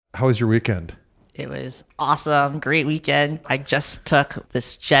How was your weekend? It was awesome. Great weekend. I just took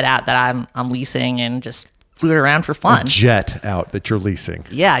this jet out that I'm leasing and just flew it around for fun. A jet out that you're leasing.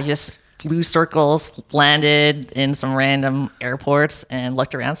 Yeah, I just flew circles, landed in some random airports and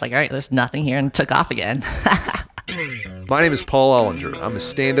looked around. It's like, all right, there's nothing here, and took off again. My name is Paul Ollinger. I'm a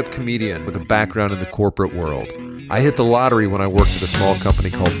stand-up comedian with a background in the corporate world. I hit the lottery when I worked at a small company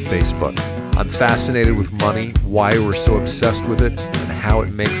called Facebook. I'm fascinated with money, why we're so obsessed with it, and how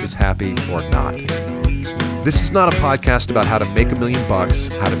it makes us happy or not. This is not a podcast about how to make $1 million,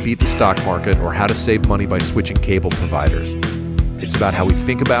 how to beat the stock market, or how to save money by switching cable providers. It's about how we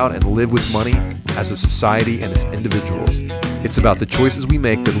think about and live with money as a society and as individuals. It's about the choices we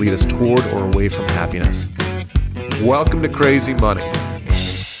make that lead us toward or away from happiness. Welcome to Crazy Money.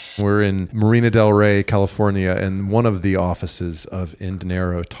 We're in Marina del Rey, California, and one of the offices of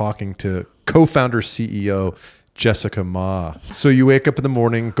Indinero, talking to co-founder CEO Jessica Ma. So you wake up in the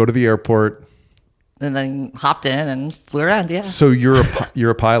morning, go to the airport, And then hopped in and flew around, yeah. So you're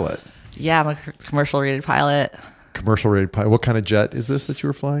a pilot. Yeah, I'm a commercial rated pilot. Commercial rated pilot. What kind of jet is this that you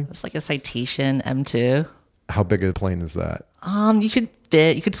were flying? It's like a Citation M2. How big a plane is that?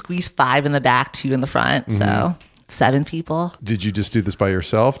 You could squeeze 5 in the back, 2 in the front. So 7 people. Did you just do this by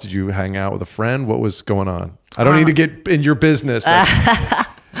yourself? Did you hang out with a friend? What was going on? I don't need to get in your business.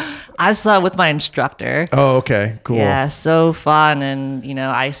 I saw it with my instructor. Oh, okay. Cool. Yeah, so fun. And,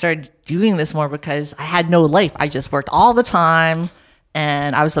 I started doing this more because I had no life. I just worked all the time.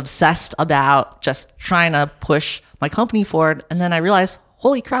 And I was obsessed about just trying to push my company forward. And then I realized,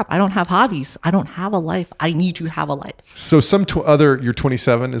 holy crap, I don't have hobbies. I don't have a life. I need to have a life. So you're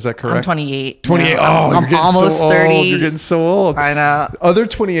 27, is that correct? I'm 28. 28. I'm almost so 30. Old. You're getting so old. I know. Other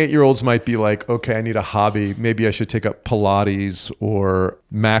 28-year-olds might be like, okay, I need a hobby. Maybe I should take up Pilates or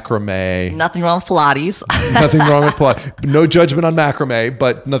macrame. Nothing wrong with Pilates. Nothing wrong with Pilates. No judgment on macrame,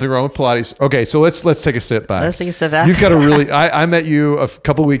 but nothing wrong with Pilates. Okay, so let's take a step back. Let's take a step back. You've got a really... I met you a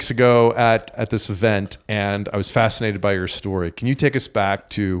couple weeks ago at this event, and I was fascinated by your story. Can you take us back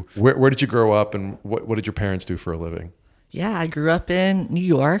to where did you grow up, and what did your parents do for a living? Yeah, I grew up in New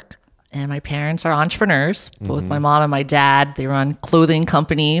York, and my parents are entrepreneurs. Both my mom and my dad, they run clothing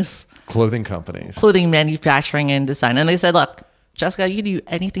companies. Clothing companies. Clothing manufacturing and design. And they said, look, Jessica, you can do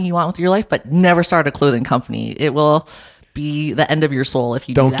anything you want with your life, but never start a clothing company. It will be the end of your soul if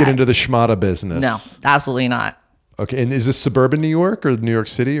you Don't do get that. into the schmata business. No, absolutely not. Okay, and is this suburban New York or New York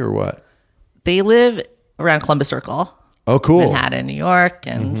City or what? They live around Columbus Circle. Oh, cool. Manhattan, New York.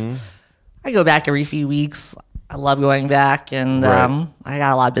 And I go back every few weeks. I love going back. And Right. I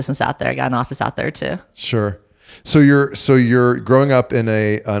got a lot of business out there. I got an office out there too. Sure. So you're growing up in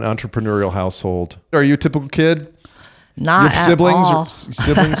an entrepreneurial household. Are you a typical kid? Not You have at siblings all. or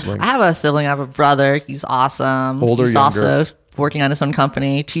siblings? I have a sibling. I have a brother. He's awesome. Older, He's younger? also working on his own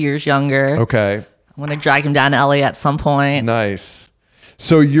company, 2 years younger. Okay. I'm going to drag him down to LA at some point. Nice.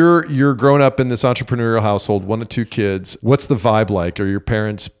 So you're growing up in this entrepreneurial household, 1 to 2 kids. What's the vibe like? Are your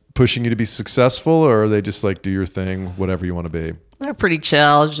parents pushing you to be successful, or are they just like, do your thing, whatever you want to be? They're pretty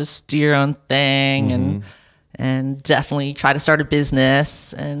chill. Just do your own thing and definitely try to start a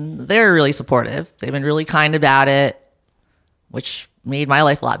business. And they're really supportive. They've been really kind about it, which made my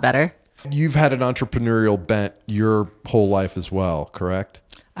life a lot better. You've had an entrepreneurial bent your whole life as well, correct?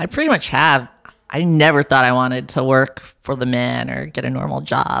 I pretty much have. I never thought I wanted to work for the man or get a normal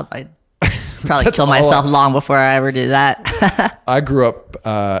job. I'd probably kill myself long before I ever did that. I grew up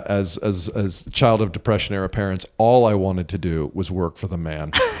as a child of Depression era parents. All I wanted to do was work for the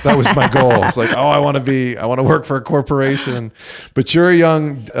man. That was my goal. It's like, I want to work for a corporation. But you're a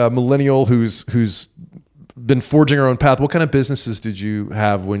young millennial who's been forging her own path. What kind of businesses did you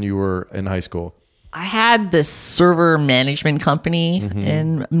have when you were in high school? I had this server management company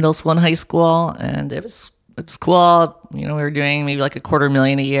in middle school and high school, and it was cool. We were doing maybe like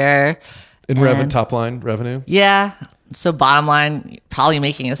 $250,000 a year. In top line revenue? Yeah. So bottom line, probably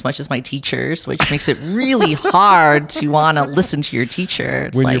making as much as my teachers, which makes it really hard to want to listen to your teacher.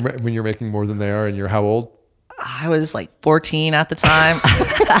 It's When you're making more than they are, and you're how old? I was like 14 at the time.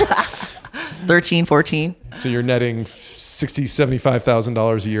 13, 14. So you're netting $60,000,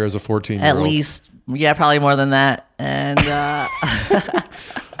 $75,000 a year as a 14-year-old. At least. Yeah, probably more than that. And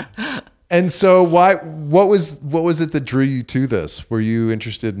and so what was it that drew you to this? Were you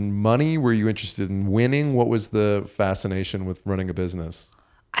interested in money? Were you interested in winning? What was the fascination with running a business?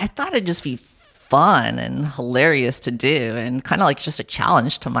 I thought it'd just be fun and hilarious to do and kind of like just a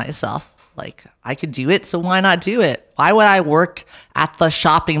challenge to myself. Like, I could do it, so why not do it? Why would I work at the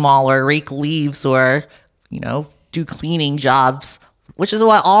shopping mall or rake leaves or, do cleaning jobs, which is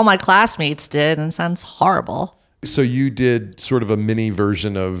what all my classmates did, and it sounds horrible. So you did sort of a mini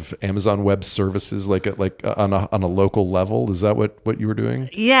version of Amazon Web Services, like on a local level. Is that what you were doing?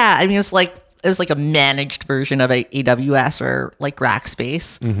 Yeah, I mean, it was like a managed version of AWS or like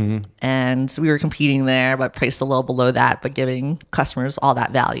Rackspace, and so we were competing there, but priced a little below that, but giving customers all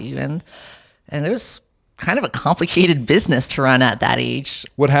that value, and it was kind of a complicated business to run at that age.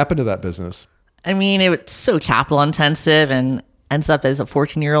 What happened to that business? I mean, it was so capital intensive, and ends up as a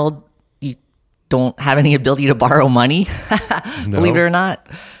 14-year-old, you don't have any ability to borrow money, believe it or not.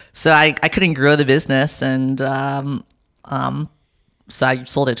 So I couldn't grow the business, and so I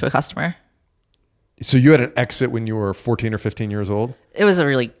sold it to a customer. So you had an exit when you were 14 or 15 years old? It was a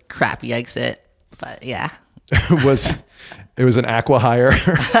really crappy exit, but yeah. It was an acqui-hire?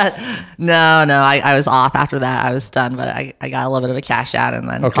 No, I was off after that. I was done, but I got a little bit of a cash out and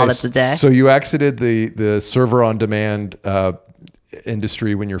then called it a day. So you exited the server on demand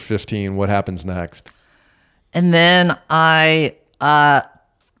industry when you're 15. What happens next? And then I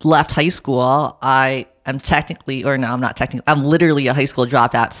left high school. I'm literally a high school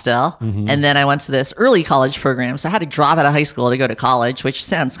dropout still. And then I went to this early college program. So I had to drop out of high school to go to college, which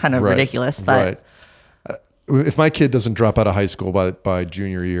sounds kind of ridiculous, but if my kid doesn't drop out of high school by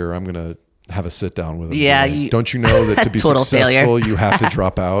junior year, I'm going to have a sit down with him. Yeah. Don't you know that to be successful, you have to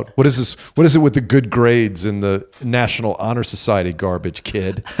drop out? What is this? What is it with the good grades in the National Honor Society garbage,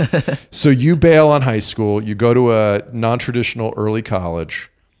 kid? So you bail on high school. You go to a non-traditional early college.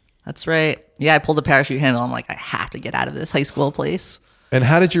 That's right. Yeah, I pulled the parachute handle. I'm like, I have to get out of this high school place. And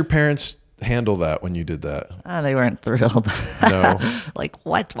how did your parents handle that when you did that? They weren't thrilled. No. Like,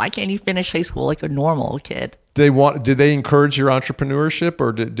 what? Why can't you finish high school like a normal kid? Did they encourage your entrepreneurship,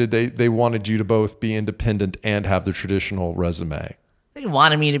 or did they wanted you to both be independent and have the traditional resume? They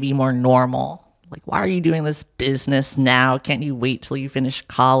wanted me to be more normal. Like, why are you doing this business now? Can't you wait till you finish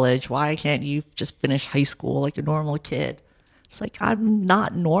college? Why can't you just finish high school like a normal kid? It's like, I'm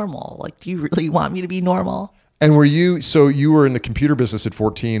not normal. Like, do you really want me to be normal? And so you were in the computer business at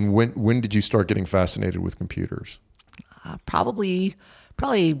 14. When did you start getting fascinated with computers? Probably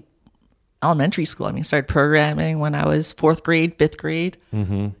elementary school. I mean, I started programming when I was 4th grade, 5th grade.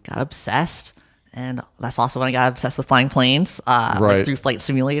 Got obsessed. And that's also when I got obsessed with flying planes, like through Flight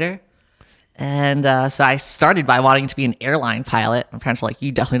Simulator. And so I started by wanting to be an airline pilot. My parents were like,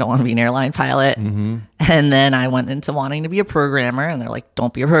 you definitely don't want to be an airline pilot. And then I went into wanting to be a programmer. And they're like,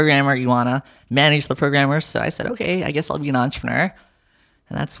 don't be a programmer. You want to manage the programmers. So I said, okay, I guess I'll be an entrepreneur.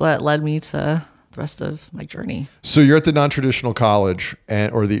 And that's what led me to the rest of my journey. So you're at the non-traditional college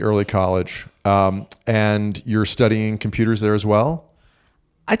or the early college, and you're studying computers there as well?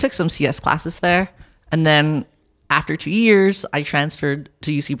 I took some CS classes there. And then after 2 years, I transferred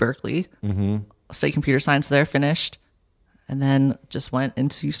to UC Berkeley, studied computer science there, finished, and then just went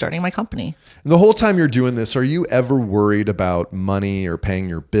into starting my company. And the whole time you're doing this, are you ever worried about money or paying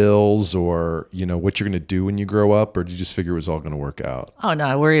your bills or, what you're going to do when you grow up? Or did you just figure it was all going to work out? Oh, no,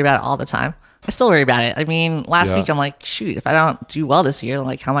 I worry about it all the time. I still worry about it. I mean, last week I'm like, shoot, if I don't do well this year,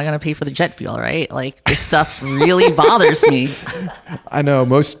 like, how am I going to pay for the jet fuel, right? Like, this stuff really bothers me. I know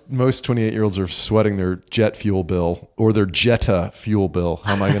most 28-year-olds are sweating their jet fuel bill or their Jetta fuel bill.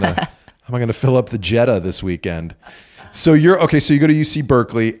 How am I going to fill up the Jetta this weekend? So you go to UC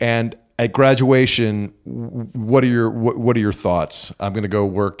Berkeley, and at graduation, what are your thoughts? I'm going to go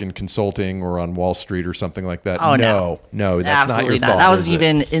work in consulting or on Wall Street or something like that. Oh, no, that's not your thought. That wasn't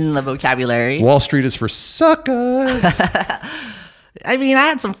even in the vocabulary. Wall Street is for suckers. I mean, I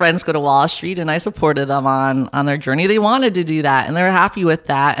had some friends go to Wall Street, and I supported them on their journey. They wanted to do that, and they were happy with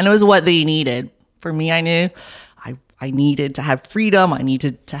that, and it was what they needed. For me, I knew I needed to have freedom. I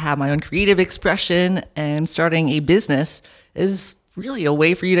needed to have my own creative expression, and starting a business is really a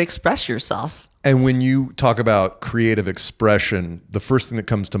way for you to express yourself. And when you talk about creative expression, the first thing that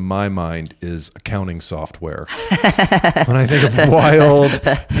comes to my mind is accounting software. When I think of wild,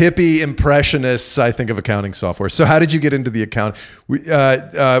 hippie impressionists, I think of accounting software. So how did you get into the account?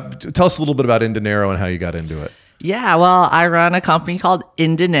 Tell us a little bit about Indinero and how you got into it. Yeah, well, I run a company called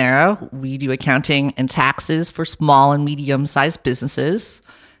Indinero. We do accounting and taxes for small and medium-sized businesses.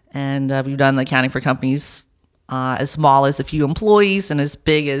 And we've done the accounting for companies as small as a few employees and as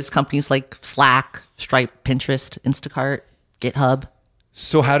big as companies like Slack, Stripe, Pinterest, Instacart, GitHub.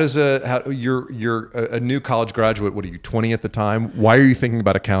 So you're a new college graduate, what are you, 20 at the time? Why are you thinking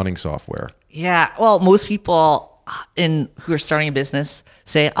about accounting software? Yeah, well, most people who are starting a business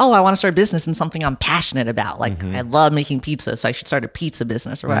say, oh, I want to start a business in something I'm passionate about. Like, I love making pizza, so I should start a pizza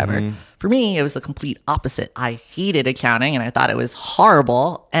business or whatever. For me, it was the complete opposite. I hated accounting and I thought it was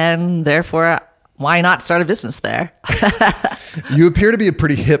horrible, and therefore, why not start a business there? You appear to be a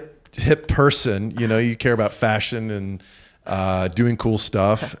pretty hip hip person. You know, you care about fashion and doing cool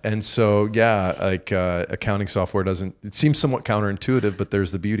stuff. And so, yeah, like accounting software it seems somewhat counterintuitive, but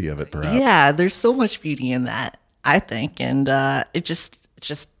there's the beauty of it, perhaps. Yeah, there's so much beauty in that, I think. And it's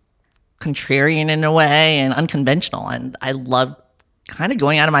just contrarian in a way and unconventional. And I love kind of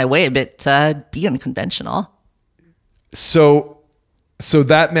going out of my way a bit to be unconventional. So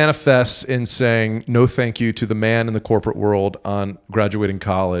that manifests in saying no thank you to the man in the corporate world on graduating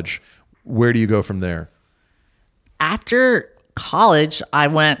college. Where do you go from there? After college, I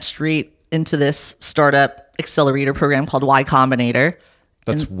went straight into this startup accelerator program called Y Combinator.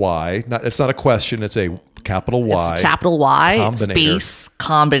 That's Y. It's not a question. It's a capital Y. It's capital Y Combinator. Space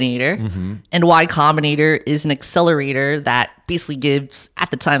Combinator. And Y Combinator is an accelerator that basically gives, at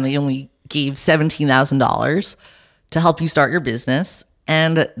the time, they only gave $17,000 to help you start your business.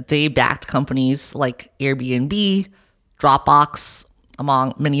 And they backed companies like Airbnb, Dropbox,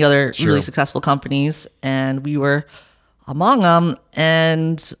 among many other really successful companies. And we were among them.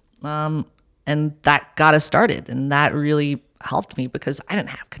 And that got us started. And that really helped me because I didn't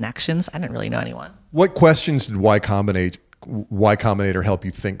have connections. I didn't really know anyone. What questions did Y Combinator help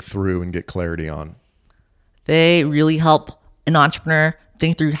you think through and get clarity on? They really help an entrepreneur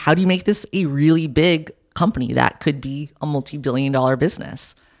think through, how do you make this a really big company that could be a multi-billion-dollar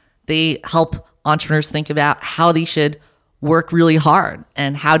business? They help entrepreneurs think about how they should work really hard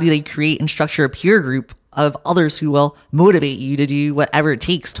and how do they create and structure a peer group of others who will motivate you to do whatever it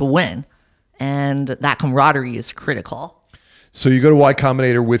takes to win. And that camaraderie is critical. So you go to Y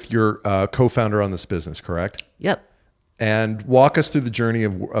Combinator with your co-founder on this business, correct? Yep. And walk us through the journey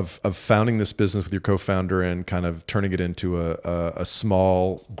of founding this business with your co-founder and kind of turning it into a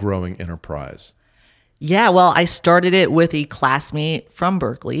small, growing enterprise. Yeah, well, I started it with a classmate from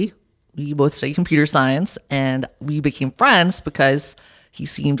Berkeley. We both studied computer science, and we became friends because he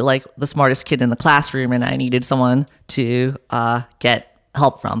seemed like the smartest kid in the classroom, and I needed someone to get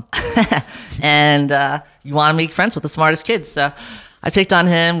help from. And you want to make friends with the smartest kids. So I picked on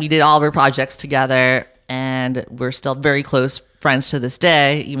him. We did all of our projects together, and we're still very close friends to this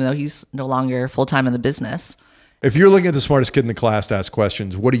day, even though he's no longer full-time in the business. If you're looking at the smartest kid in the class to ask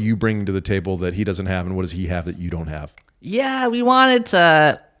questions, what are you bringing to the table that he doesn't have, and what does he have that you don't have? Yeah, we wanted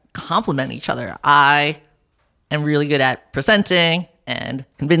to complement each other. I am really good at presenting and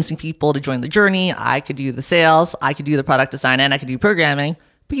convincing people to join the journey. I could do the sales, I could do the product design, and I could do programming,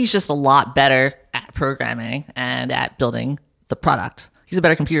 but he's just a lot better at programming and at building the product. He's a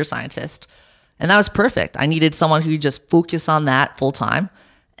better computer scientist. And that was perfect. I needed someone who just focus on that full time.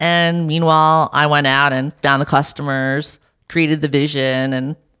 And meanwhile, I went out and found the customers, created the vision,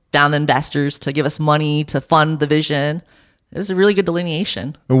 and found the investors to give us money to fund the vision. It was a really good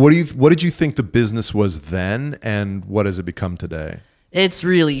delineation. And what did you think the business was then, and what has it become today? It's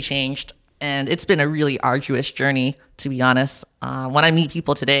really changed, and it's been a really arduous journey, to be honest. When I meet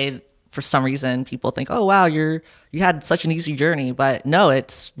people today, for some reason, people think, oh, wow, you had such an easy journey. But no,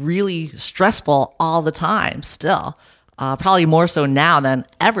 it's really stressful all the time still, probably more so now than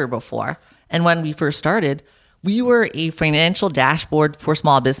ever before. And when we first started, we were a financial dashboard for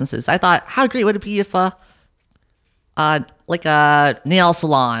small businesses. I thought, how great would it be if like a nail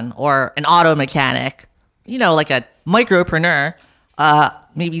salon or an auto mechanic, like a micropreneur,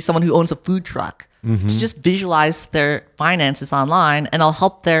 maybe someone who owns a food truck, to just visualize their finances online, and I'll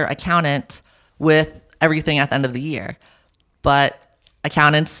help their accountant with everything at the end of the year. But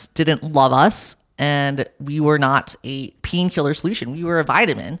accountants didn't love us, and we were not a painkiller solution. We were a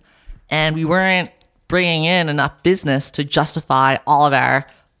vitamin, and we weren't bringing in enough business to justify all of our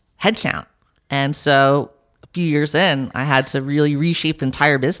headcount. And so a few years in, I had to really reshape the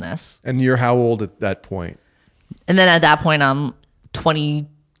entire business. And you're how old at that point? And then at that point, I'm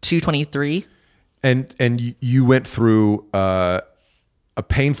 22, 23. And you went through a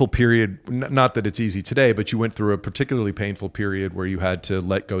painful period, not that it's easy today, but you went through a particularly painful period where you had to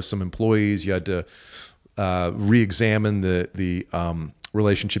let go some employees. You had to re-examine the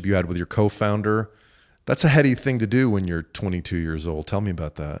relationship you had with your co-founder. That's a heady thing to do when you're 22 years old. Tell me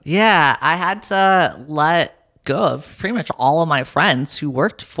about that. Yeah, I had to let go of pretty much all of my friends who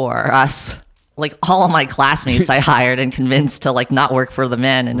worked for us. Like all of my classmates I hired and convinced to not work for the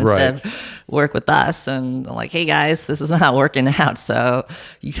men and instead work with us. And I'm like, hey guys, this is not working out. So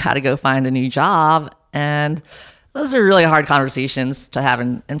you got to go find a new job. And those are really hard conversations to have,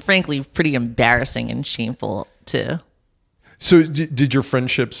 and frankly, pretty embarrassing and shameful too. So did your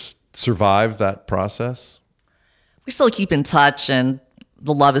friendships survive that process? We still keep in touch, and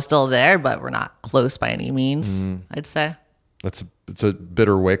the love is still there, but we're not close by any means, I'd say. It's a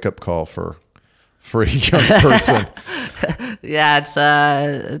bitter wake-up call for for a young person. Yeah, it's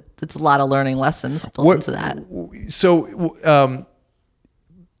a lot of learning lessons built into that. So,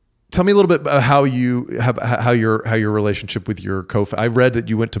 tell me a little bit about how your relationship with your I read that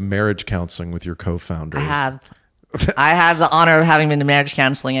you went to marriage counseling with your co-founders. I have the honor of having been to marriage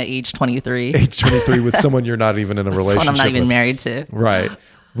counseling at age 23. Age 23 with someone you're not even in a relationship with. Someone I'm not even married to. Right.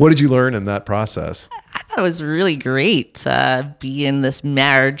 What did you learn in that process? I thought it was really great to be in this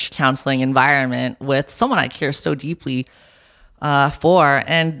marriage counseling environment with someone I care so deeply for.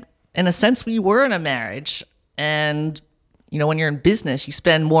 And in a sense, we were in a marriage. And, you know, when you're in business, you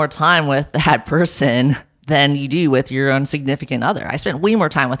spend more time with that person than you do with your own significant other. I spent way more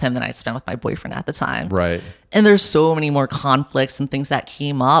time with him than I spent with my boyfriend at the time. Right. And there's so many more conflicts and things that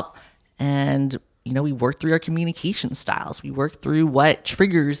came up. And, you know, we worked through our communication styles. We worked through what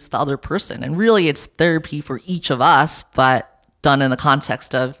triggers the other person. And really, it's therapy for each of us, but done in the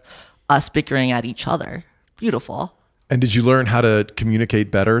context of us bickering at each other. Beautiful. And did you learn how to communicate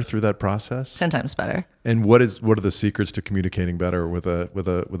better through that process? 10 times better. And what are the secrets to communicating better with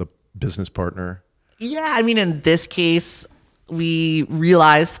a business partner? Yeah, I mean, in this case, we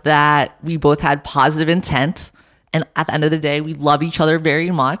realized that we both had positive intent. And at the end of the day, we love each other very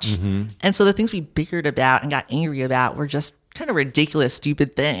much. Mm-hmm. And so the things we bickered about and got angry about were just kind of ridiculous,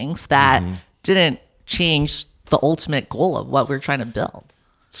 stupid things that didn't change the ultimate goal of what we're trying to build.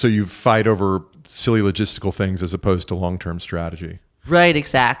 So you fight over silly logistical things as opposed to long-term strategy. Right,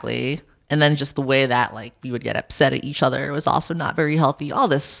 exactly. And then just the way that like we would get upset at each other was also not very healthy. All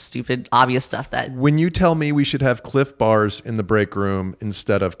this stupid, obvious stuff that... When you tell me we should have Cliff bars in the break room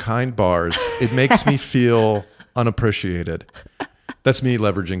instead of Kind bars, it makes me feel unappreciated. That's me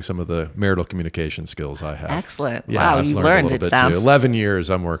leveraging some of the marital communication skills I have. Excellent. Yeah, wow, I've you learned learned. it Sounds... too. 11 years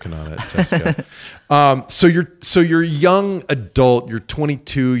I'm working on it, Jessica. So you're a young adult, you're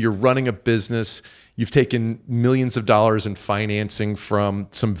 22, you're running a business, you've taken millions of dollars in financing from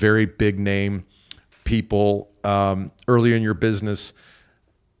some very big name people earlier in your business.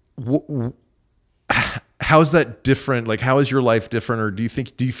 How's that different? Like, how is your life different? Or do you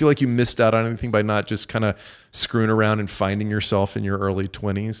feel like you missed out on anything by not just kind of screwing around and finding yourself in your early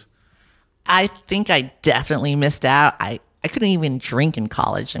 20s? I think I definitely missed out. I couldn't even drink in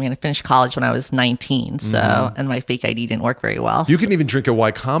college. I mean, I finished college when I was 19, so and my fake ID didn't work very well. You can even drink a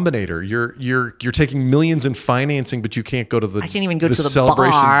Y Combinator. You're taking millions in financing, but you can't go to the... I can't even go to the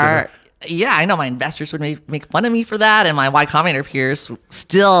celebration bar. dinner. Yeah, I know my investors would make fun of me for that, and my Y Combinator peers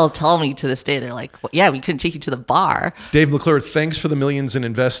still tell me to this day, they're like, well, yeah, we couldn't take you to the bar. Dave McClure, thanks for the millions in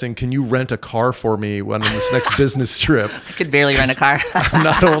investing. Can you rent a car for me on this next business trip? I could barely rent a car. I'm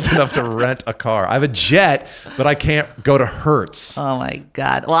not old enough to rent a car. I have a jet, but I can't go to Hertz. Oh my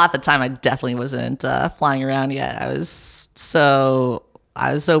God. Well, at the time, I definitely wasn't flying around yet. I was so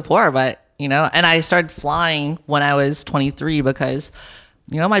poor, but, you know, and I started flying when I was 23 because...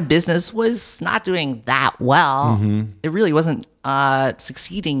 You know, my business was not doing that well. Mm-hmm. It really wasn't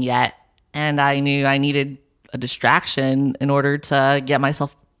succeeding yet. And I knew I needed a distraction in order to get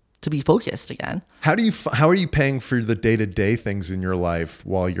myself to be focused again. How are you paying for the day-to-day things in your life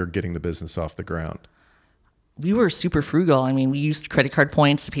while you're getting the business off the ground? We were super frugal. I mean, we used credit card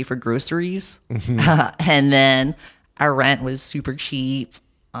points to pay for groceries. Mm-hmm. And then our rent was super cheap.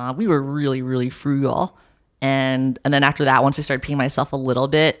 We were really, really frugal. And then after that, once I started paying myself a little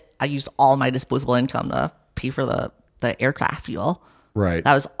bit, I used all my disposable income to pay for the aircraft fuel. Right.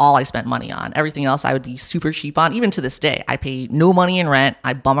 That was all I spent money on. Everything else I would be super cheap on. Even to this day, I pay no money in rent.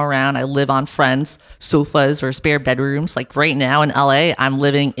 I bum around. I live on friends' sofas or spare bedrooms. Like right now in LA, I'm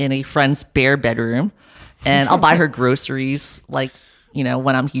living in a friend's spare bedroom. And I'll buy her groceries, like, you know,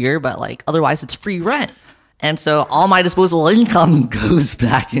 when I'm here. But like otherwise, it's free rent. And so all my disposable income goes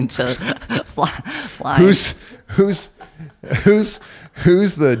back into flying. Who's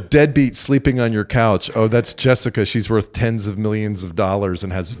the deadbeat sleeping on your couch? Oh, that's Jessica. She's worth tens of millions of dollars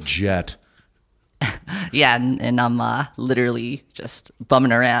and has a jet. Yeah, and I'm literally just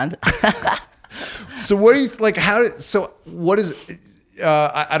bumming around. So what do you like? What is?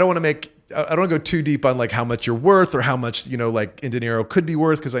 I don't want to go too deep on like how much you're worth or how much, you know, like Indinero could be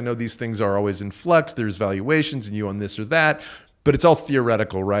worth, because I know these things are always in flux. There's valuations and you own this or that, but it's all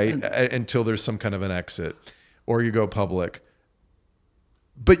theoretical, right? Until there's some kind of an exit or you go public.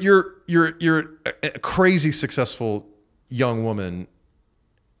 But you're a crazy successful young woman,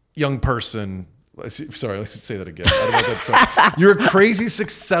 young person. Sorry, let's say that again. I don't know what that you're a crazy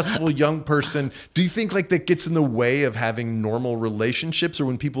successful young person. Do you think like that gets in the way of having normal relationships, or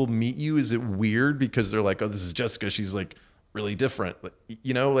when people meet you, is it weird because they're like, oh, this is Jessica, she's like really different?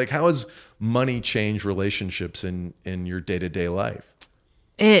 You know, like how has money changed relationships in your day-to-day life?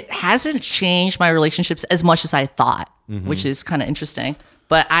 It hasn't changed my relationships as much as I thought, which is kind of interesting.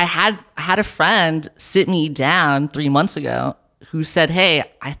 But I had a friend sit me down 3 months ago who said, "Hey,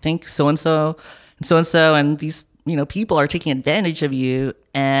 I think so and so and these people are taking advantage of you,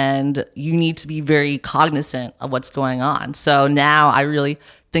 and you need to be very cognizant of what's going on." So now I really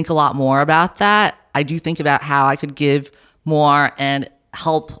think a lot more about that. I do think about how I could give more and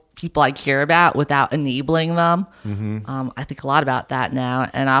help people I care about without enabling them. I think a lot about that now,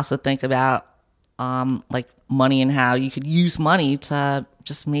 and I also think about like money and how you could use money to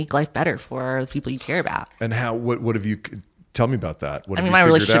just make life better for the people you care about. And how? What have you? Tell me about that. What I have mean, you my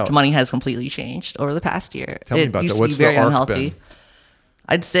figured relationship out? to money has completely changed over the past year. Tell me about used that. to What's be very the arc unhealthy. been?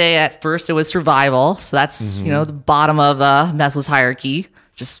 I'd say at first it was survival. So that's, the bottom of Maslow's hierarchy,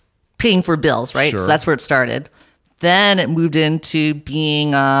 just paying for bills, right? Sure. So that's where it started. Then it moved into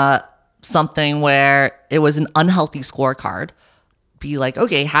being something where it was an unhealthy scorecard. Be like,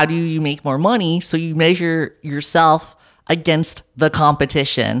 okay, how do you make more money? So you measure yourself against the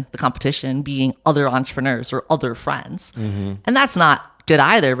competition being other entrepreneurs or other friends. And that's not good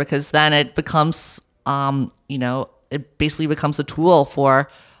either, because then it becomes, it basically becomes a tool for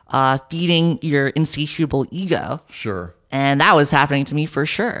feeding your insatiable ego. Sure. And that was happening to me for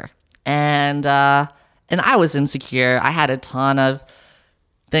sure. And I was insecure. I had a ton of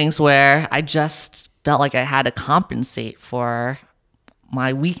things where I just felt like I had to compensate for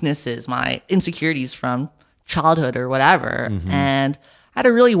my weaknesses, my insecurities from childhood or whatever. And I had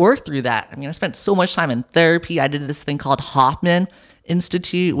to really work through that. I mean, I spent so much time in therapy. I did this thing called Hoffman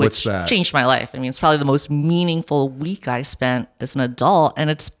Institute, which changed my life. I mean, it's probably the most meaningful week I spent as an adult. And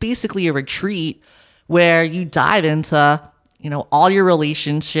it's basically a retreat where you dive into, all your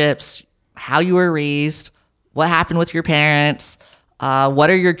relationships, how you were raised, what happened with your parents, what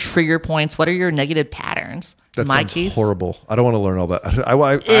are your trigger points, what are your negative patterns. That in my sounds case, horrible. I don't want to learn all that.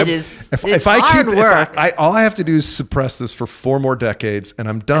 It's hard work. All I have to do is suppress this for 4 more decades, and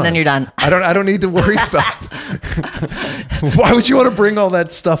I'm done. And then you're done. I don't need to worry about it. Why would you want to bring all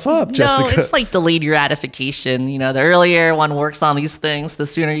that stuff up, Jessica? No, it's like delayed gratification. The earlier one works on these things, the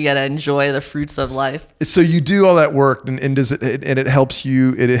sooner you get to enjoy the fruits of life. So you do all that work, and it helps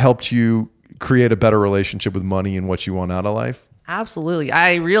you. It helped you create a better relationship with money and what you want out of life. Absolutely.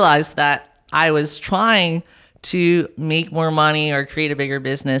 I realized that I was trying to make more money or create a bigger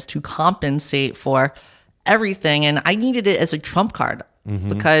business to compensate for everything. And I needed it as a trump card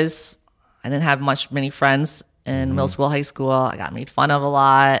because I didn't have many friends in middle school, high school. I got made fun of a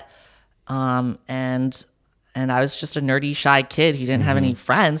lot. And I was just a nerdy, shy kid who didn't have any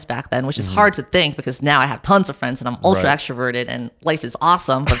friends back then, which is hard to think because now I have tons of friends and I'm ultra extroverted and life is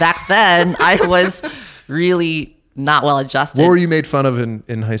awesome. But back then I was really not well adjusted. What were you made fun of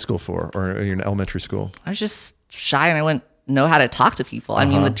in high school for, or in elementary school? I was just shy and I wouldn't know how to talk to people. I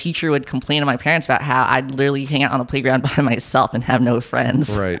mean, the teacher would complain to my parents about how I'd literally hang out on the playground by myself and have no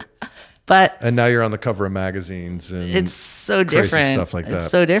friends. Right. And now you're on the cover of magazines and it's so different. Stuff like that. It's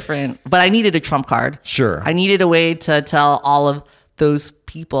so different. But I needed a trump card. Sure. I needed a way to tell all of those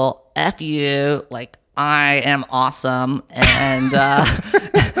people, F you, like I am awesome. And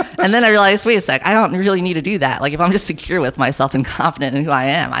and then I realized, wait a sec, I don't really need to do that. Like if I'm just secure with myself and confident in who I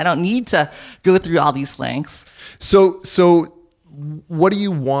am, I don't need to go through all these things. So what do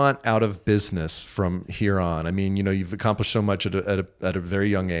you want out of business from here on? I mean, you've accomplished so much at a very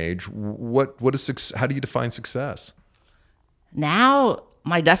young age. What is how do you define success? Now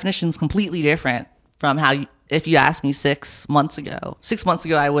my definition is completely different from if you asked me 6 months ago. 6 months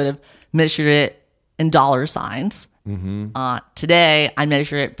ago, I would have measured it in dollar signs. Today, I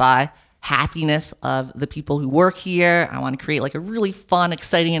measure it by happiness of the people who work here. I want to create like a really fun,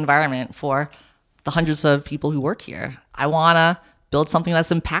 exciting environment for the hundreds of people who work here. I want to build something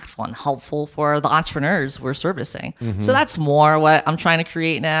that's impactful and helpful for the entrepreneurs we're servicing. So that's more what I'm trying to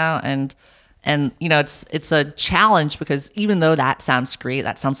create now. And it's a challenge because even though that sounds great,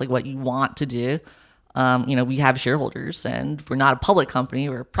 that sounds like what you want to do. We have shareholders and we're not a public company,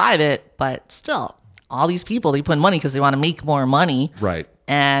 we're private, but still all these people, they put in money because they want to make more money. Right.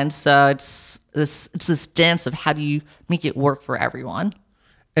 And so it's this dance of how do you make it work for everyone?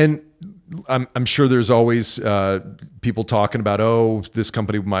 And I'm sure there's always people talking about, oh, this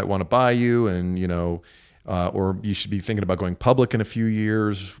company might want to buy you, and or you should be thinking about going public in a few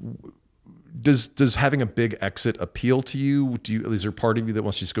years. Does having a big exit appeal to you? Is there part of you that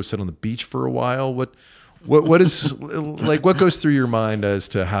wants to just go sit on the beach for a while? What is like? What goes through your mind as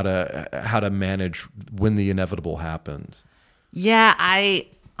to how to manage when the inevitable happens? Yeah,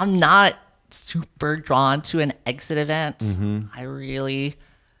 I'm not super drawn to an exit event. I really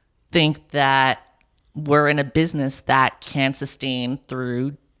think that we're in a business that can sustain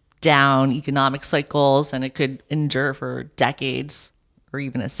through down economic cycles, and it could endure for decades or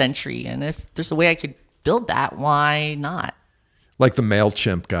even a century. And if there's a way I could build that, why not? Like the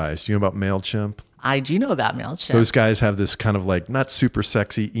MailChimp guys. You know about MailChimp? I do know about MailChimp. Those guys have this kind of like not super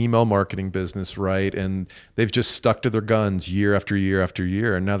sexy email marketing business, right? And they've just stuck to their guns year after year after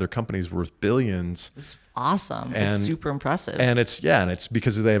year. And now their company's worth billions. It's awesome. It's super impressive. And it's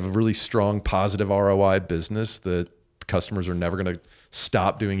because they have a really strong positive ROI business that customers are never going to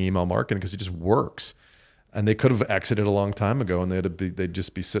stop doing email marketing because it just works. And they could have exited a long time ago, and they'd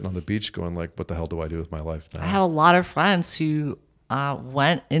just be sitting on the beach going like, what the hell do I do with my life now? I have a lot of friends who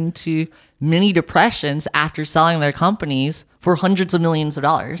went into mini depressions after selling their companies for hundreds of millions of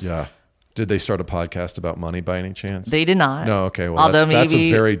dollars. Yeah. Did they start a podcast about money by any chance? They did not. No, okay. Well, that's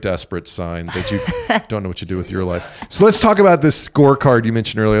a very desperate sign that you don't know what you do with your life. So let's talk about this scorecard you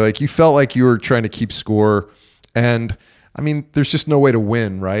mentioned earlier. Like you felt like you were trying to keep score, and I mean, there's just no way to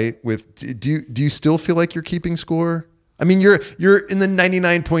win, right? Do you still feel like you're keeping score? I mean, you're in the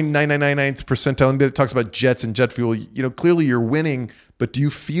 99.999th percentile. It talks about jets and jet fuel. You know, clearly you're winning, but do you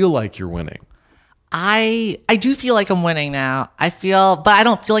feel like you're winning? I do feel like I'm winning now. But I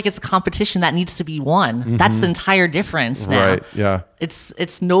don't feel like it's a competition that needs to be won. Mm-hmm. That's the entire difference now. Right, yeah.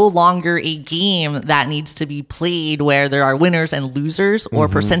 It's no longer a game that needs to be played where there are winners and losers or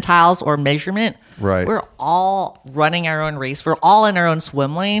percentiles or measurement. Right. We're all running our own race. We're all in our own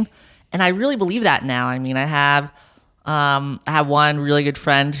swim lane. And I really believe that now. I mean, I have one really good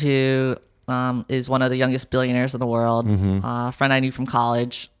friend who is one of the youngest billionaires in the world, a friend I knew from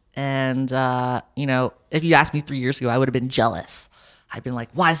college. And, if you asked me 3 years ago, I would have been jealous. I'd been like,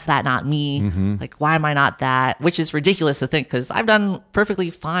 why is that not me? Like, why am I not that? Which is ridiculous to think because I've done perfectly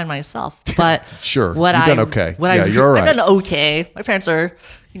fine myself. But sure, you've done okay. You're all right. I've done okay. My parents are,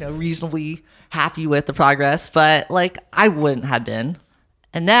 reasonably happy with the progress, but like I wouldn't have been.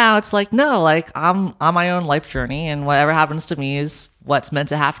 And now it's like, no, like I'm on my own life journey, and whatever happens to me is what's meant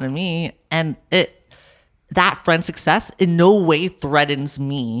to happen to me. And that friend's success in no way threatens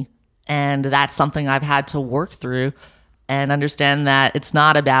me. And that's something I've had to work through and understand that it's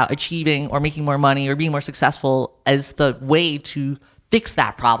not about achieving or making more money or being more successful as the way to fix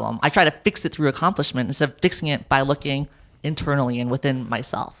that problem. I try to fix it through accomplishment instead of fixing it by looking internally and within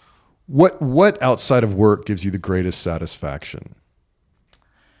myself. What outside of work gives you the greatest satisfaction?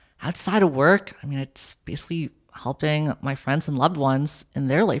 Outside of work, I mean, it's basically helping my friends and loved ones in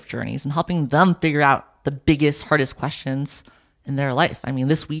their life journeys and helping them figure out the biggest, hardest questions in their life. I mean,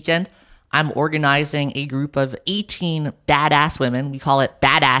 this weekend, I'm organizing a group of 18 badass women. We call it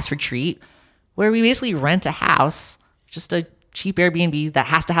Badass Retreat, where we basically rent a house, just a cheap Airbnb that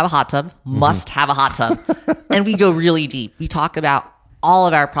has to have a hot tub, must have a hot tub. And we go really deep. We talk about all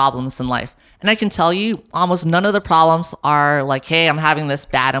of our problems in life. And I can tell you, almost none of the problems are like, hey, I'm having this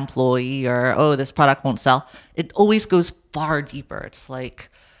bad employee, or, oh, this product won't sell. It always goes far deeper. It's like,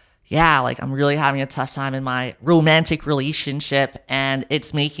 yeah, like I'm really having a tough time in my romantic relationship, and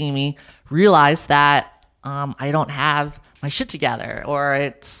it's making me realize that I don't have my shit together. Or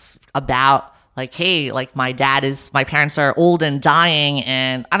it's about like, hey, like my parents are old and dying,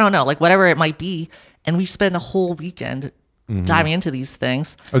 and I don't know, like whatever it might be. And we spend a whole weekend diving into these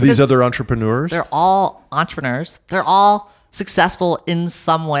things. Are these other entrepreneurs? They're all entrepreneurs. They're all successful in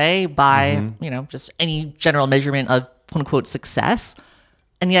some way by, just any general measurement of quote unquote success.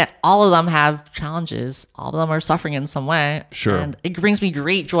 And yet all of them have challenges. All of them are suffering in some way. Sure. And it brings me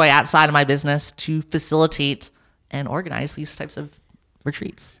great joy outside of my business to facilitate and organize these types of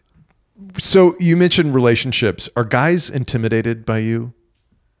retreats. So you mentioned relationships. Are guys intimidated by you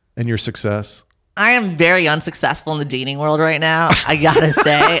and your success? I am very unsuccessful in the dating world right now. I gotta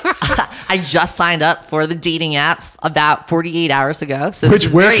say, I just signed up for the dating apps about 48 hours ago. So this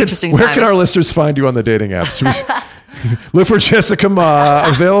is very interesting. Where can our listeners find you on the dating apps? Look for Jessica Ma,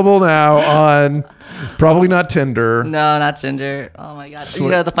 available now on probably not Tinder. No, not Tinder. Oh my God.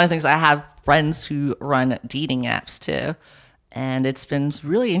 The funny thing is I have friends who run dating apps too. And it's been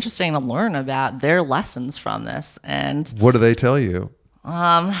really interesting to learn about their lessons from this. And what do they tell you?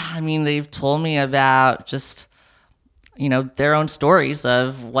 I mean, they've told me about just, their own stories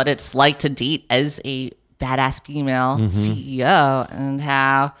of what it's like to date as a badass female CEO, and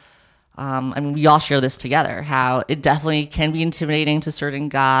how, we all share this together, how it definitely can be intimidating to certain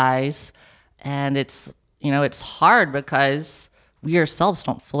guys. And it's, it's hard because we ourselves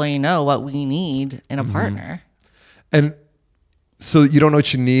don't fully know what we need in a partner. And so you don't know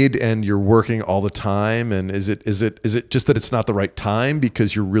what you need, and you're working all the time. And is it just that it's not the right time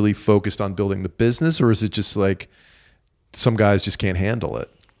because you're really focused on building the business, or is it just like some guys just can't handle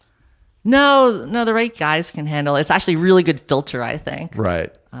it? No, the right guys can handle it. It's actually a really good filter, I think.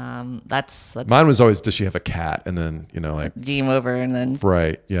 Right. That's Mine was always, does she have a cat? And then, like, game over, and then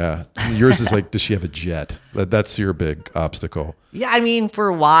right. Yeah. Yours is like, does she have a jet? That's your big obstacle. yeah. I mean, for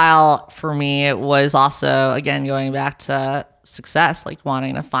a while, for me, it was also again going back to success, like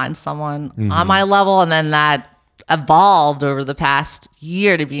wanting to find someone on my level, and then that evolved over the past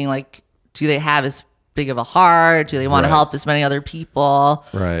year to being like, do they have as big of a heart? Do they want to help as many other people?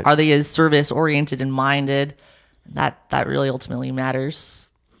 Right. Are they as service oriented and minded? That really ultimately matters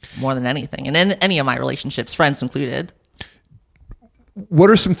more than anything. And in any of my relationships, friends included. What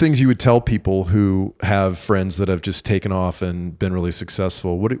are some things you would tell people who have friends that have just taken off and been really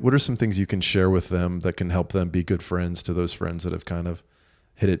successful? What are some things you can share with them that can help them be good friends to those friends that have kind of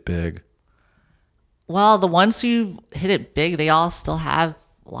hit it big? Well, the ones who hit it big, they all still have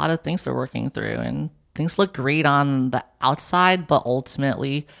a lot of things they're working through, and things look great on the outside, but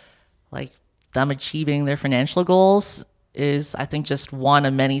ultimately, like, them achieving their financial goals is, I think, just one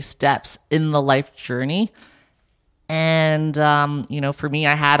of many steps in the life journey. And, for me,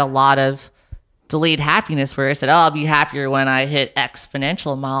 I had a lot of delayed happiness where I said, oh, I'll be happier when I hit X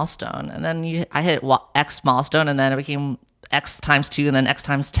financial milestone. And then I hit X milestone, and then it became X times 2 and then X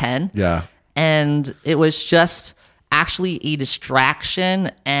times 10. Yeah. And it was just actually a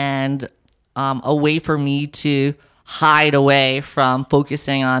distraction and a way for me to hide away from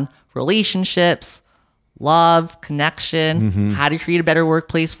focusing on relationships, love, connection, how to create a better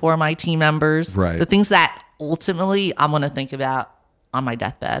workplace for my team members. Right. The things that ultimately I'm going to think about on my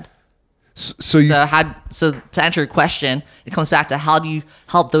deathbed. So to answer your question, it comes back to how do you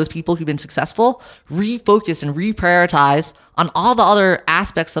help those people who've been successful refocus and reprioritize on all the other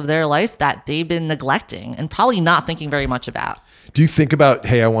aspects of their life that they've been neglecting and probably not thinking very much about. do you think about,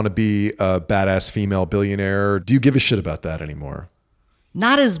 hey, I want to be a badass female billionaire? Do you give a shit about that anymore?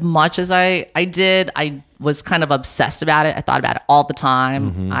 Not as much as I did. I was kind of obsessed about it. I thought about it all the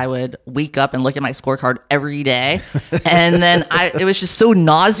time. Mm-hmm. I would wake up and look at my scorecard every day. And then it was just so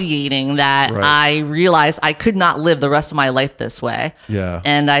nauseating that Right. I realized I could not live the rest of my life this way. Yeah.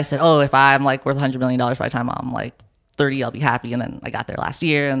 And I said, oh, if I'm like worth $100 million by the time I'm like 30, I'll be happy. And then I got there last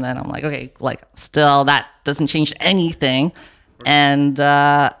year. And then I'm like, okay, like still that doesn't change anything. And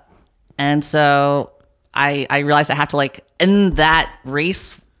so I realized I have to like end that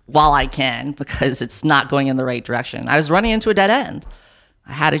race while I can because it's not going in the right direction. I was running into a dead end.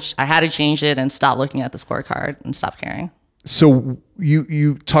 I had to change it and stop looking at the scorecard and stop caring. So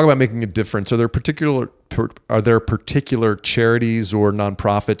you talk about making a difference. Are there particular charities or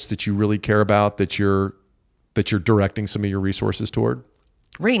nonprofits that you really care about that you're directing some of your resources toward?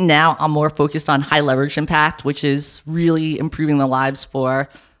 Right now, I'm more focused on high leverage impact, which is really improving the lives for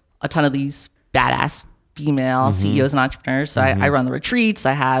a ton of these badass female CEOs and entrepreneurs. So I run the retreats.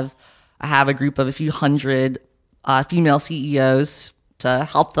 I have a group of a few hundred female CEOs to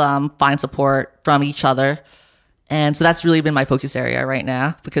help them find support from each other. And so that's really been my focus area right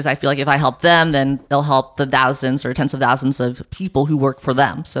now because I feel like if I help them, then they'll help the thousands or tens of thousands of people who work for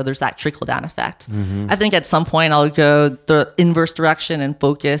them. So there's that trickle down effect. I think at some point I'll go the inverse direction and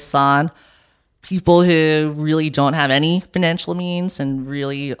focus on people who really don't have any financial means and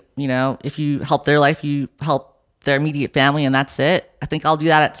really, if you help their life, you help their immediate family and that's it. I think I'll do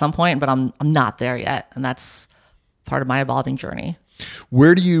that at some point, but I'm not there yet. And that's part of my evolving journey.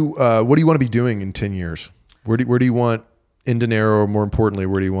 What do you want to be doing in 10 years? Where do you want Indanero, or more importantly,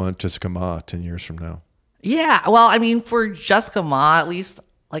 where do you want Jessica Ma 10 years from now? Yeah, well, I mean, for Jessica Ma, at least,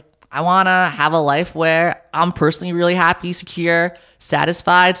 like, I want to have a life where I'm personally really happy, secure,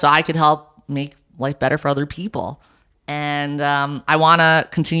 satisfied, so I could help make life better for other people. And I want to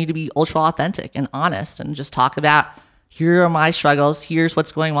continue to be ultra authentic and honest and just talk about, here are my struggles, here's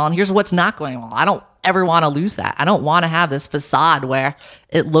what's going well, and here's what's not going well. I don't ever want to lose that. I don't want to have this facade where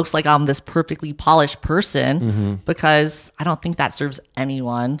it looks like I'm this perfectly polished person because I don't think that serves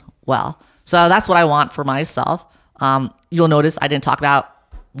anyone well. So that's what I want for myself. You'll notice I didn't talk about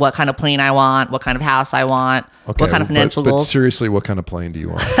what kind of plane I want, what kind of house I want, what kind of financial but goals. Seriously, what kind of plane do you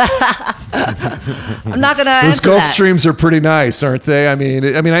want? I'm not going to Those answer that. Gulfstreams are pretty nice, aren't they? I mean,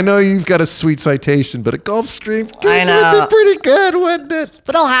 I know you've got a sweet citation, but a Gulfstream would be pretty good, wouldn't it?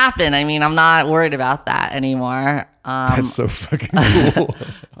 But it'll happen. I mean, I'm not worried about that anymore. That's so fucking cool.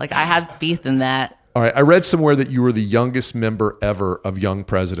 Like, I have faith in that. All right. I read somewhere that you were the youngest member ever of Young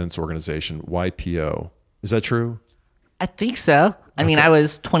Presidents Organization, YPO. Is that true? I think so. I mean, I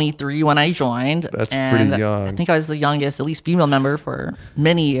was 23 when I joined. That's and pretty young. I think I was the youngest, at least female member for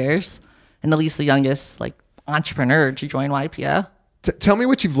many years, and at least the youngest like entrepreneur to join YPO. Tell me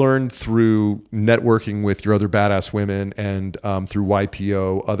what you've learned through networking with your other badass women and through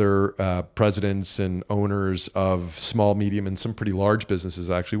YPO, other presidents and owners of small, medium, and some pretty large businesses,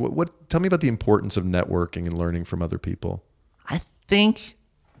 actually. Tell me about the importance of networking and learning from other people. I think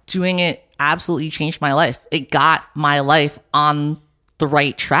doing it absolutely changed my life. It got my life on the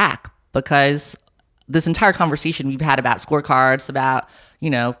right track, because this entire conversation we've had about scorecards, about,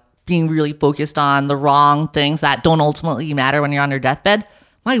 being really focused on the wrong things that don't ultimately matter when you're on your deathbed.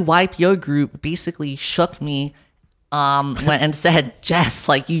 My YPO group basically shook me and said, Jess,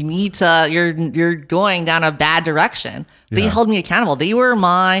 like, you need to, you're going down a bad direction. They held me accountable. They were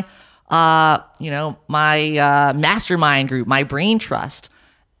my, my mastermind group, my brain trust.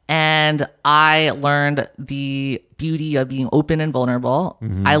 And I learned the beauty of being open and vulnerable.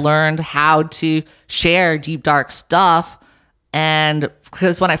 Mm-hmm. I learned how to share deep, dark stuff. And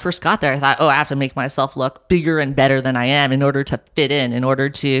because when I first got there, I thought, I have to make myself look bigger and better than I am in order to fit in order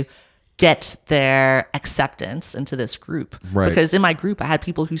to get their acceptance into this group. Right. Because in my group, I had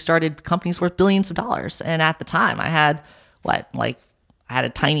people who started companies worth billions of dollars. And at the time, I had I had a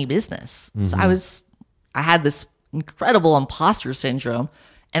tiny business. Mm-hmm. So I had this incredible imposter syndrome.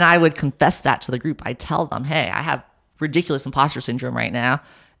 And I would confess that to the group. I'd tell them, hey, I have ridiculous imposter syndrome right now.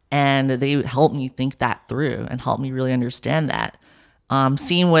 And they would help me think that through and help me really understand that.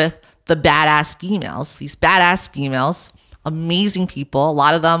 Same with the badass females. These badass females, amazing people. A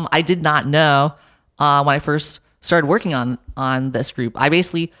lot of them I did not know when I first started working on this group. I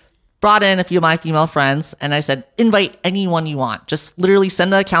basically brought in a few of my female friends and I said, invite anyone you want. Just literally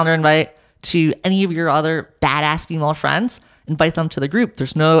send a calendar invite to any of your other badass female friends. Invite them to the group.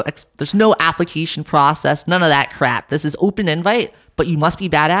 There's no application process, none of that crap. This is open invite, but you must be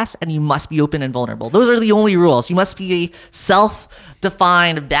badass and you must be open and vulnerable. Those are the only rules. You must be a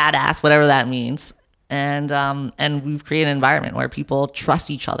self-defined badass, whatever that means. And we've created an environment where people trust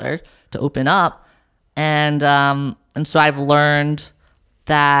each other to open up. And so I've learned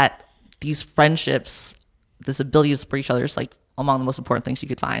that these friendships, this ability to support each other is like among the most important things you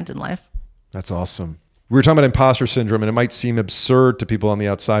could find in life. That's awesome. We were talking about imposter syndrome, and it might seem absurd to people on the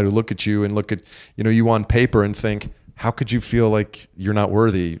outside who look at you and look at you on paper and think, how could you feel like you're not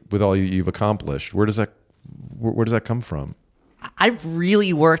worthy with all you've accomplished? Where does that come from? I've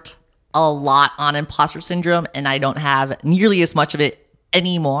really worked a lot on imposter syndrome, and I don't have nearly as much of it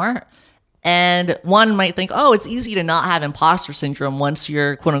anymore. And one might think, it's easy to not have imposter syndrome once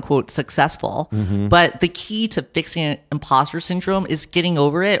you're quote unquote successful. Mm-hmm. But the key to fixing imposter syndrome is getting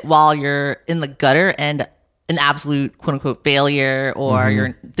over it while you're in the gutter and an absolute quote unquote failure, or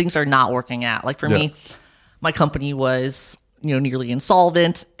your things are not working out. Like for me, my company was nearly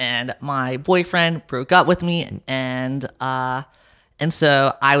insolvent, and my boyfriend broke up with me, and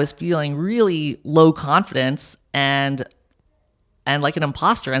so I was feeling really low confidence and like an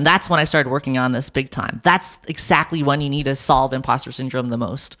imposter. And that's when I started working on this big time. That's exactly when you need to solve imposter syndrome the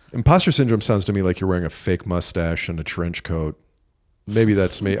most. Imposter syndrome sounds to me like you're wearing a fake mustache and a trench coat. Maybe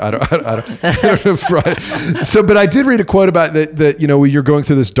that's me. I don't know. So, but I did read a quote about that when you're going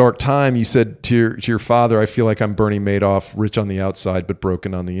through this dark time, you said to your father, I feel like I'm Bernie Madoff, rich on the outside, but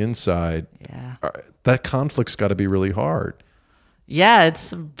broken on the inside. Yeah. That conflict's got to be really hard. Yeah,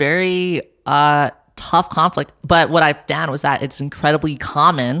 it's very tough conflict, but what I found was that it's incredibly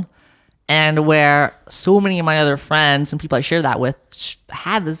common, and where so many of my other friends and people I share that with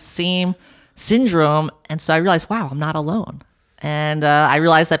had the same syndrome. And so I realized, wow, I'm not alone. And I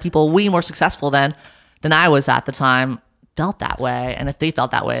realized that people way more successful than I was at the time felt that way. And if they felt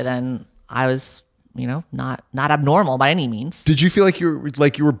that way, then I was not abnormal by any means. Did you feel like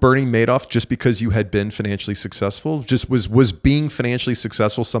you were Bernie Madoff just because you had been financially successful? Just was being financially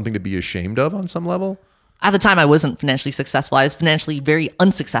successful something to be ashamed of on some level? At the time, I wasn't financially successful. I was financially very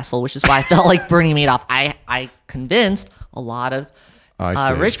unsuccessful, which is why I felt like Bernie Madoff. I convinced a lot of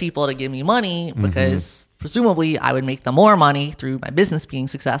rich people to give me money because presumably I would make them more money through my business being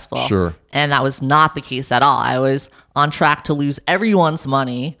successful. Sure. And that was not the case at all. I was on track to lose everyone's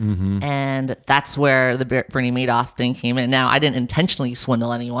money. And that's where the Bernie Madoff thing came in. Now, I didn't intentionally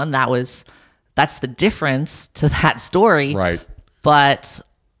swindle anyone. That's the difference to that story. Right. But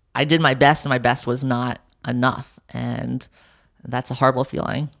I did my best, and my best was not enough. And that's a horrible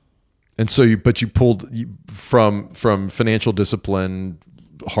feeling. And so you pulled from financial discipline,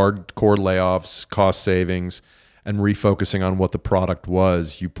 hardcore layoffs, cost savings, and refocusing on what the product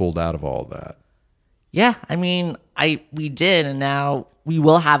was, you pulled out of all that. Yeah, I mean, we did, and now we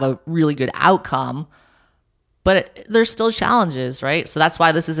will have a really good outcome, but there's still challenges, right? So that's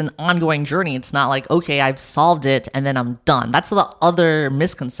why this is an ongoing journey. It's not like, okay, I've solved it and then I'm done. That's the other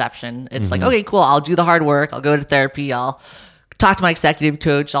misconception. It's like, okay, cool, I'll do the hard work, I'll go to therapy, I'll talk to my executive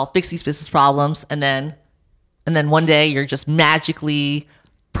coach, I'll fix these business problems, and then one day you're just magically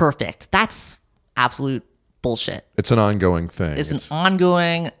perfect. That's absolute bullshit. It's an ongoing thing. It's an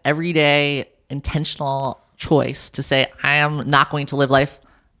ongoing, everyday, intentional choice to say, I am not going to live life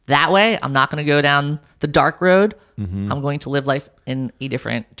that way. I'm not going to go down the dark road. I'm going to live life in a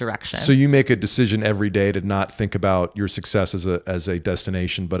different direction. So you make a decision every day to not think about your success as a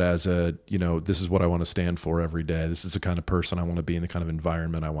destination, but as a, this is what I want to stand for every day. This is the kind of person I want to be in, the kind of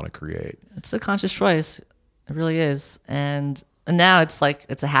environment I want to create. It's a conscious choice. It really is. And now it's like,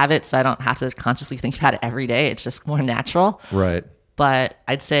 it's a habit. So I don't have to consciously think about it every day. It's just more natural. Right. But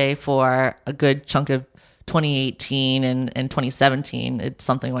I'd say for a good chunk of 2018 and 2017, it's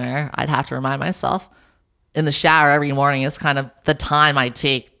something where I'd have to remind myself in the shower every morning is kind of the time I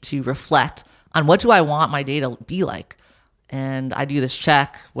take to reflect on what do I want my day to be like. And I do this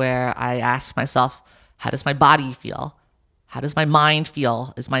check where I ask myself, how does my body feel? How does my mind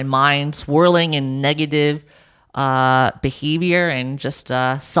feel? Is my mind swirling in negative behavior and just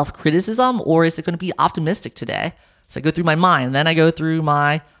self-criticism, or is it going to be optimistic today? So I go through my mind, then I go through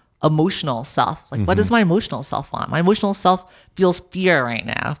my emotional self. Like, what does my emotional self want? My emotional self feels fear right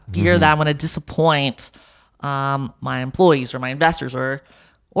now. Fear that I'm going to disappoint my employees or my investors, or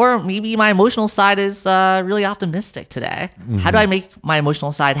maybe my emotional side is really optimistic today. How do I make my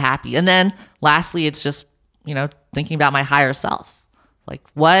emotional side happy? And then lastly, it's just, thinking about my higher self. Like,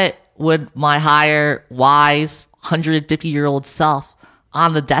 what would my higher, wise, 150-year-old self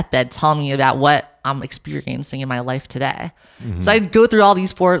on the deathbed tell me about what I'm experiencing in my life today? So I'd go through all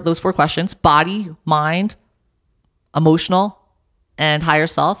those four questions: body, mind, emotional, and higher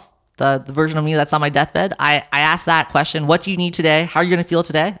self. The version of me that's on my deathbed. I ask that question: what do you need today? How are you going to feel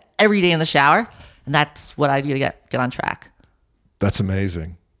today? Every day in the shower. And that's what I do to get on track. That's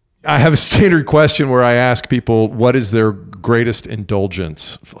amazing. I have a standard question where I ask people, what is their greatest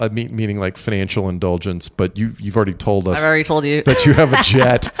indulgence? Meaning like financial indulgence, but you've already told us. I've already told you. That you have a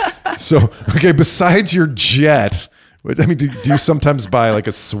jet. So, okay, besides your jet, I mean, do you sometimes buy like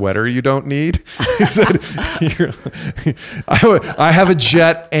a sweater you don't need? He said, I have a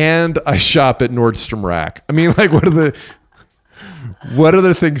jet and I shop at Nordstrom Rack. I mean, like, what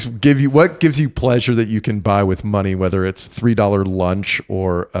other things what gives you pleasure that you can buy with money, whether it's $3 lunch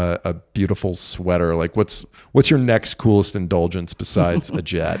or a beautiful sweater? Like, what's your next coolest indulgence besides a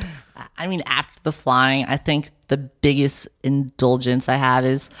jet? I mean, after the flying, I think the biggest indulgence I have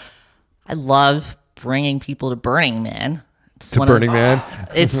is I love bringing people to Burning Man. It's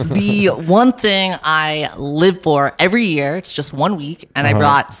the one thing I live for every year. It's just 1 week, and I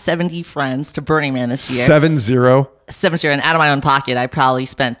brought 70 friends to Burning Man this year. 70? 70, and out of my own pocket, I probably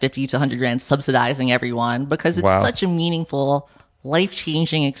spent 50 to 100 grand subsidizing everyone, because it's such a meaningful,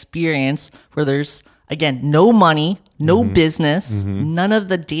 life-changing experience where there's, again, no money, no business, none of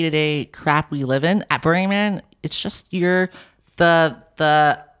the day-to-day crap we live in. At Burning Man, it's just the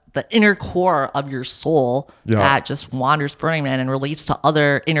inner core of your soul that just wanders Burning Man and relates to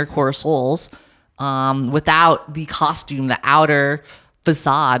other inner core souls without the costume, the outer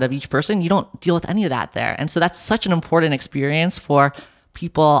facade of each person. You don't deal with any of that there. And so that's such an important experience for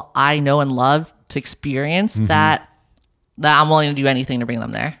people I know and love to experience that I'm willing to do anything to bring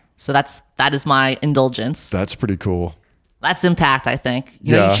them there. So that is my indulgence. That's pretty cool. That's impact, I think.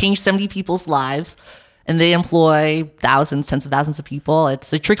 You change 70 people's lives, and they employ thousands, tens of thousands of people.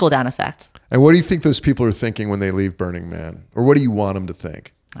 It's a trickle-down effect. And what do you think those people are thinking when they leave Burning Man? Or what do you want them to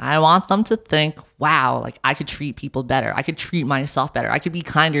think? I want them to think, wow, like, I could treat people better. I could treat myself better. I could be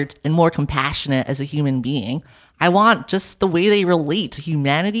kinder and more compassionate as a human being. I want just the way they relate to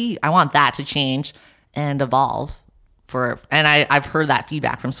humanity. I want that to change and evolve. And I've heard that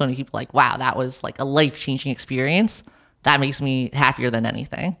feedback from so many people, like, wow, that was like a life-changing experience. That makes me happier than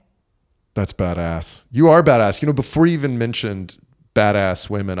anything. That's badass. You are badass. Before you even mentioned badass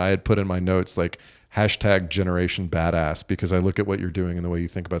women, I had put in my notes like #generation badass, because I look at what you're doing and the way you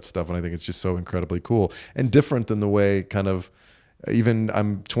think about stuff, and I think it's just so incredibly cool and different than the way even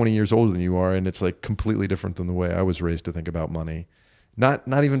I'm 20 years older than you are, and it's like completely different than the way I was raised to think about money. Not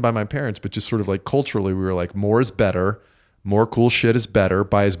even by my parents, but just sort of like culturally, we were like, more is better, more cool shit is better,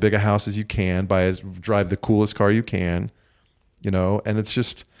 buy as big a house as you can, drive the coolest car you can, and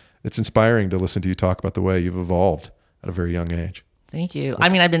it's inspiring to listen to you talk about the way you've evolved at a very young age. Thank you. I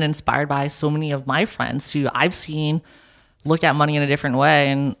mean, I've been inspired by so many of my friends who I've seen look at money in a different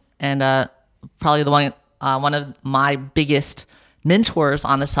way, and probably one of my biggest mentors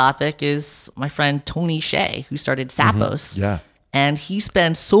on this topic is my friend Tony Hsieh, who started Zappos. Yeah. And he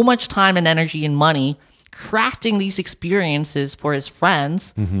spends so much time and energy and money crafting these experiences for his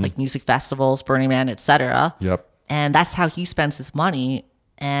friends, like music festivals, Burning Man, etc. Yep. And that's how he spends his money.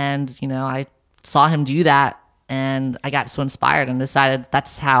 And, I saw him do that and I got so inspired and decided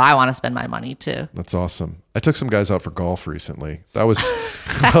that's how I want to spend my money too. That's awesome. I took some guys out for golf recently. I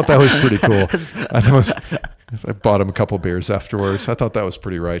thought that was pretty cool. I bought them a couple beers afterwards. I thought that was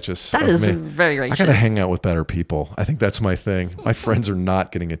pretty righteous. That is very righteous. I got to hang out with better people. I think that's my thing. My friends are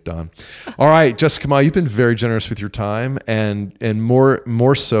not getting it done. All right, Jessica Ma, you've been very generous with your time and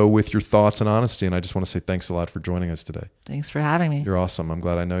more so with your thoughts and honesty. And I just want to say thanks a lot for joining us today. Thanks for having me. You're awesome. I'm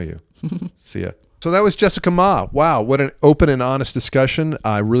glad I know you. See ya. So that was Jessica Ma. Wow, what an open and honest discussion.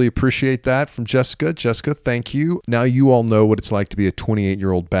 I really appreciate that from Jessica. Jessica, thank you. Now you all know what it's like to be a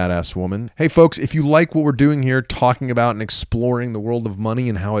 28-year-old badass woman. Hey, folks, if you like what we're doing here, talking about and exploring the world of money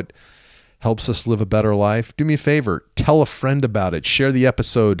and how it helps us live a better life, do me a favor. Tell a friend about it. Share the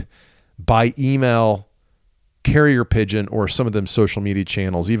episode by email, carrier pigeon, or some of them social media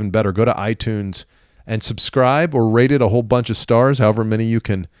channels. Even better, go to iTunes and subscribe or rate it a whole bunch of stars, however many you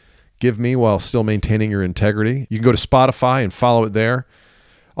can give me while still maintaining your integrity. You can go to Spotify and follow it there.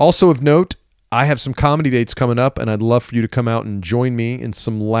 Also of note, I have some comedy dates coming up, and I'd love for you to come out and join me in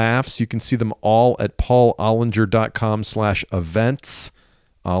some laughs. You can see them all at paulollinger.com/events.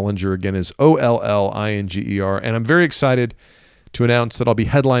 Ollinger, again, is Ollinger. And I'm very excited to announce that I'll be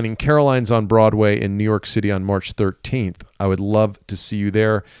headlining Caroline's on Broadway in New York City on March 13th. I would love to see you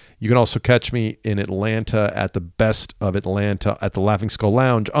there. You can also catch me in Atlanta at the Best of Atlanta at the Laughing Skull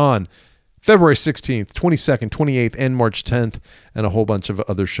Lounge on February 16th, 22nd, 28th, and March 10th, and a whole bunch of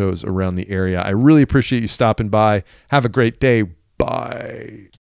other shows around the area. I really appreciate you stopping by. Have a great day. Bye.